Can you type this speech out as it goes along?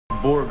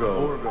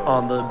Borgo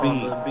on the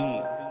beat.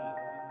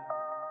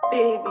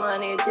 Big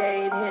money,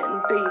 Jade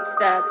hitting beats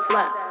that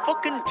slap.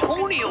 Fucking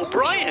Tony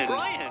O'Brien.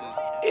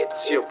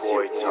 It's your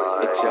boy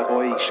Ty. It's your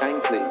boy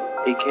Shankly,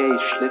 aka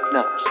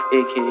Slipknot,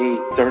 aka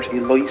Dirty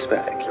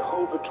Licebag.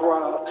 Jehovah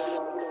drops,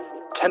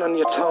 10 on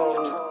your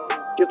tongue,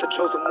 you're the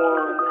chosen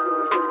one.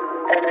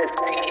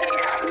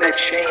 NSD, let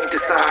Shane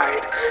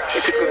decide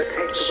if he's gonna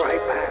take the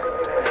right path.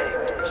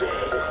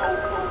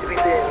 If he's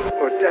in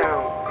or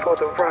down for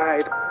the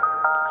ride.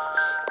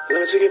 Let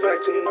me take it back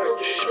to you.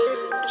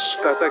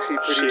 That's actually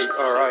pretty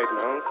alright,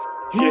 no?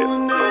 You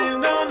and I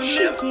ain't gonna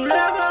live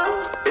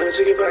forever. Let me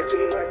take it back to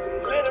you.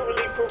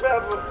 Literally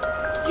forever.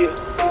 Yeah,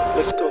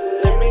 let's go.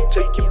 Let me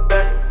take you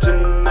back to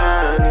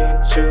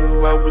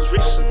 92. I was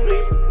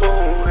recently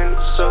born and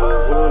so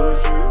were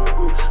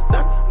you.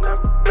 Knock,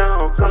 knock,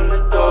 knock on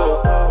the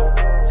door.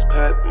 It's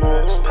Pat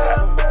Moore.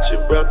 She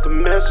brought the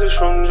message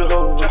from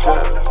Jehovah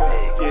God.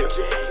 Yeah,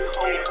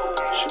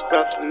 she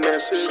brought the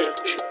message.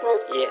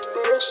 Yeah.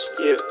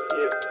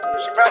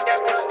 She brought that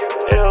message.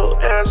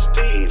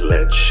 LSD,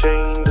 let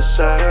Shane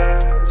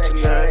decide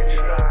tonight.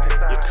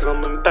 You're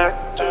coming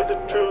back to the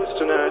truth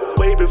tonight.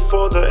 Way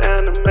before the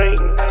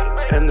animating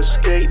and the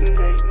skating.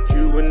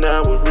 You and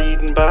I were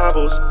reading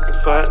Bibles and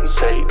fighting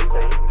Satan.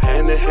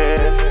 Hand in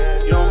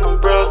hand, you're my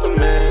brother,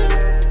 man.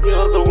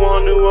 You're the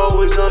one who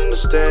always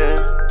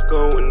understands.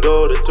 Going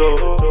door to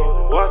door.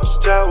 Watch the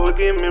tower,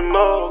 give me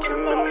more, give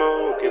me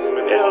more, give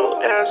me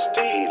more.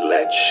 LSD,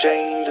 let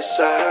Shane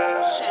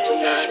decide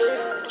tonight.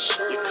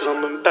 You're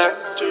coming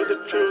back to the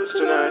truth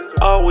tonight.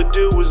 All we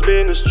do is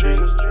ministry,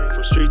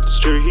 from street to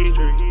street,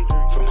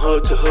 from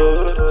hood to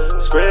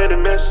hood,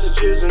 spreading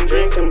messages and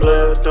drinking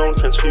blood. Don't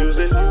transfuse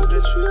it,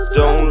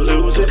 don't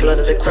lose it. The blood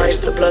of the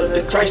Christ, the blood of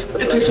the Christ, the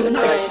blood of the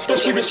Christ.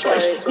 Don't give it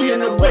spice, we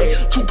on our way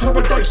to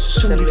paradise.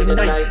 Send me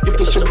tonight,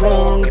 if it's a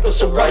wrong, if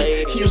it's a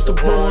right. He is the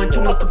one,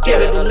 do not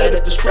forget it, don't let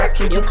it distract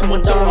you. You come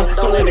undone,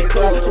 don't let it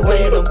go. The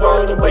way of the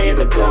world, the way of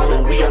the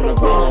gun. We on the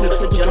wrong, the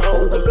truth of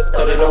Jehovah. Let's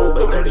start it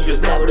over, 30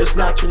 years now, but it's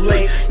not too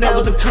late. Now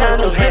is the time,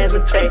 don't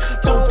hesitate.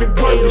 Don't be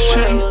worried,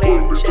 Shane.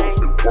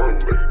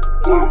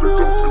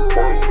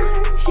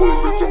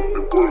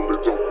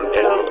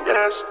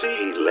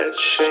 LSD, let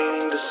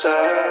Shane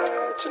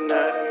decide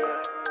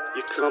tonight.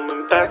 You're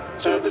coming back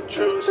to the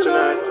truth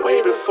tonight.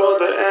 Way before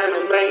the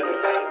animating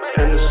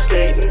and the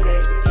skating.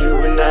 You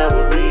and I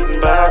were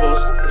reading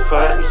Bibles and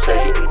fighting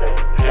Satan.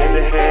 Hand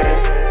in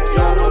hand,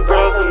 you're my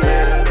brother,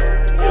 man.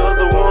 You're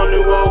the one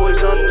who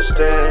always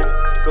understands.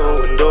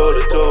 Going door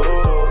to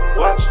door.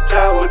 Watch the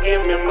tower,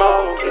 give me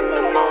more, give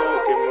me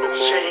more, give me more.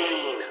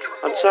 Shane.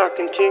 I'm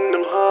talking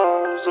kingdom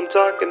halls, I'm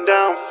talking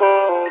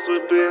downfalls.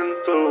 We've been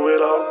through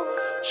it all.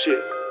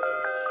 Shit.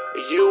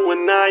 You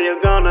and I are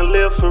gonna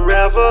live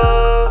forever.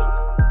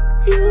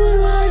 You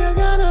and I are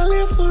gonna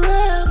live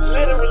forever.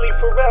 Literally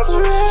forever.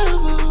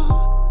 Forever.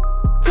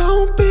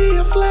 Don't be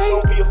afraid.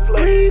 Don't be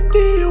afraid. Read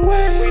the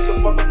away. Read the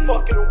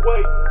motherfucking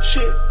away.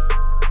 Shit.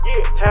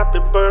 Yeah. Happy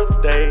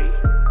birthday,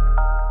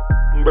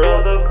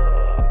 brother.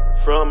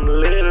 From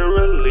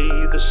literally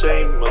the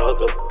same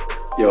mother.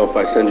 Yo, if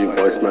I send you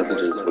voice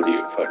messages, would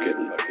you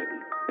fucking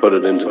put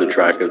it into the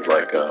track as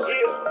like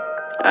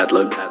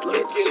ad-libs?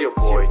 It's your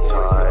boy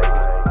Ty.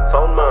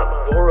 Sound man,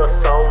 you're a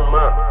sound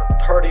man.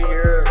 30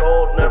 years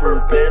old,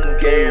 never been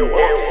gay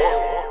once.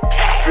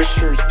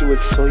 Drifters do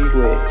it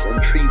sideways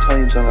and 3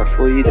 times on a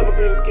Friday. Never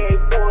been gay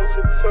once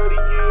in 30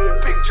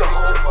 years. Big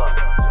Jehovah.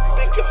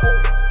 Big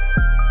Jehovah.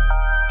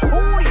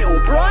 Tony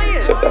O'Brien.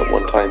 Except that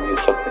one time you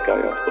sucked the guy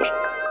off, but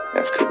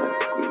that's cool, man.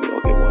 We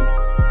all get one.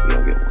 We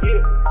all get one.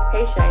 Yeah.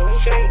 Hey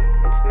Shane,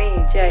 it's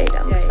me, Jade.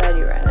 I'm beside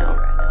you right now.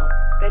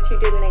 Bet you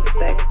didn't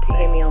expect to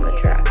hear me on the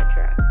track.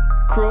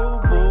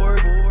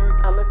 Crowboard.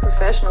 I'm a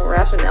professional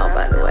rapper now,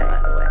 by the way.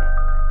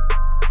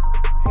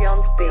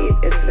 Fion's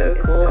beat is so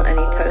cool, and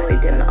he totally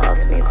didn't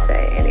ask me to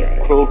say it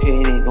anyway.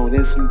 Cocaine ain't no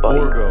innocent bite.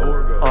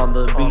 Borgo on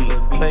the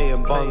beat.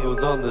 Playing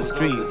bongos on the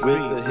street with the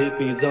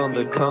hippies on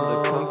the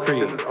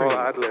concrete. This is all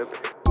ad-lib.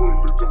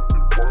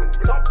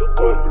 Top the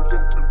world.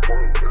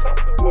 Top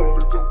the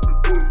world.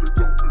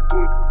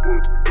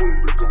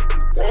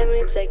 Let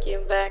me take you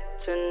back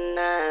to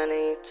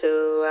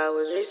 92. I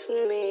was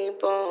recently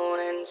born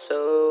and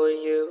so were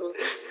you.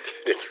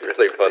 It's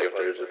really funny if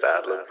there's just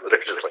ad-libs that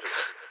are just like,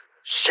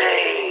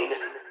 Shane.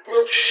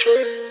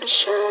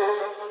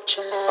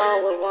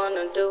 All we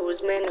wanna do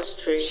is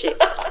ministry. Shit.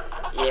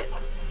 Yeah.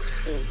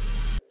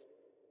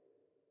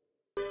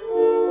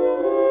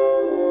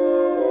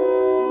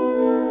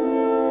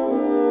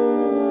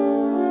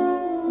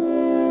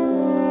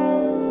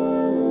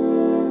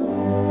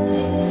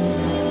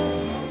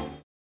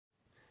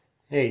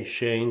 Hey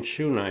Shane,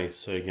 Shoe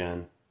Nice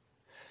again.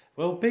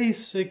 Well,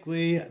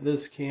 basically,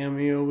 this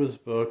cameo was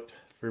booked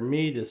for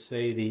me to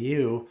say to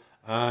you,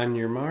 on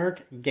your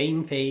mark,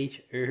 game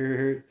face,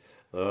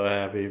 oh,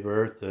 happy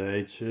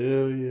birthday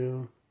to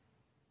you.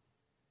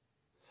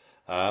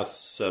 I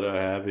said a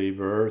happy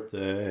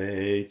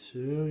birthday to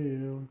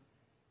you.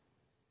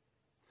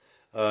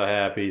 A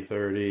happy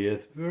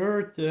 30th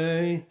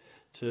birthday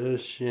to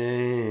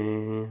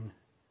Shane.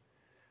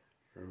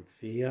 From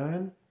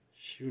Fionn,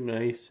 Shoe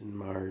Nice, and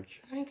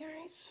Marge. Hi,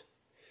 guys.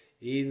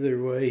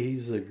 Either way,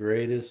 he's the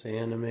greatest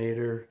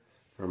animator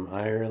from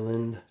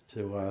Ireland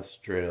to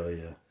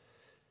Australia.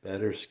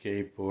 Better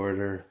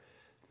skateboarder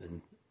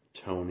than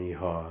Tony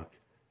Hawk,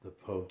 the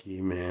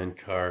Pokemon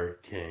Card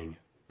King.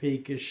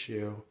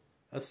 Pikachu,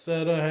 I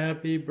said a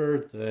happy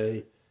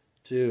birthday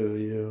to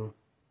you.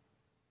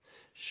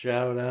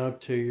 Shout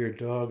out to your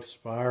dog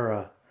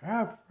Spara.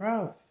 Ruff,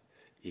 ruff.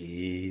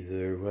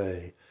 Either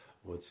way,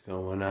 what's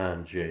going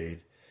on, Jade?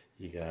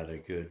 You got a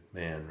good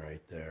man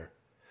right there.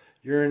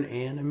 You're an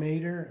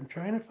animator? I'm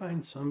trying to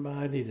find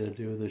somebody to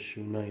do the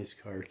Shoe Nice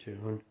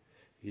cartoon.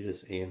 You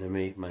just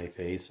animate my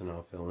face and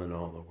I'll fill in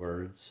all the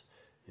words.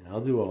 And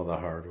I'll do all the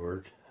hard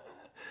work.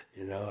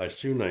 You know, a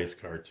Shoe Nice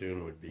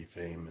cartoon would be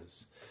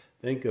famous.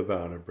 Think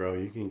about it, bro.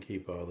 You can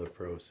keep all the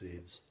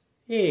proceeds.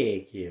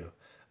 Thank you.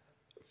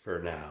 For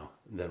now.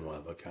 And then we'll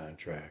have a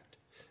contract.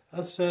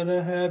 I said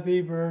a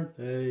happy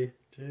birthday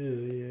to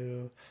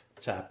you.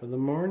 Top of the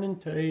morning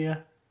to you.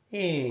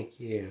 Thank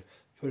you.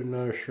 Put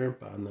another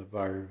shrimp on the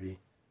Barbie.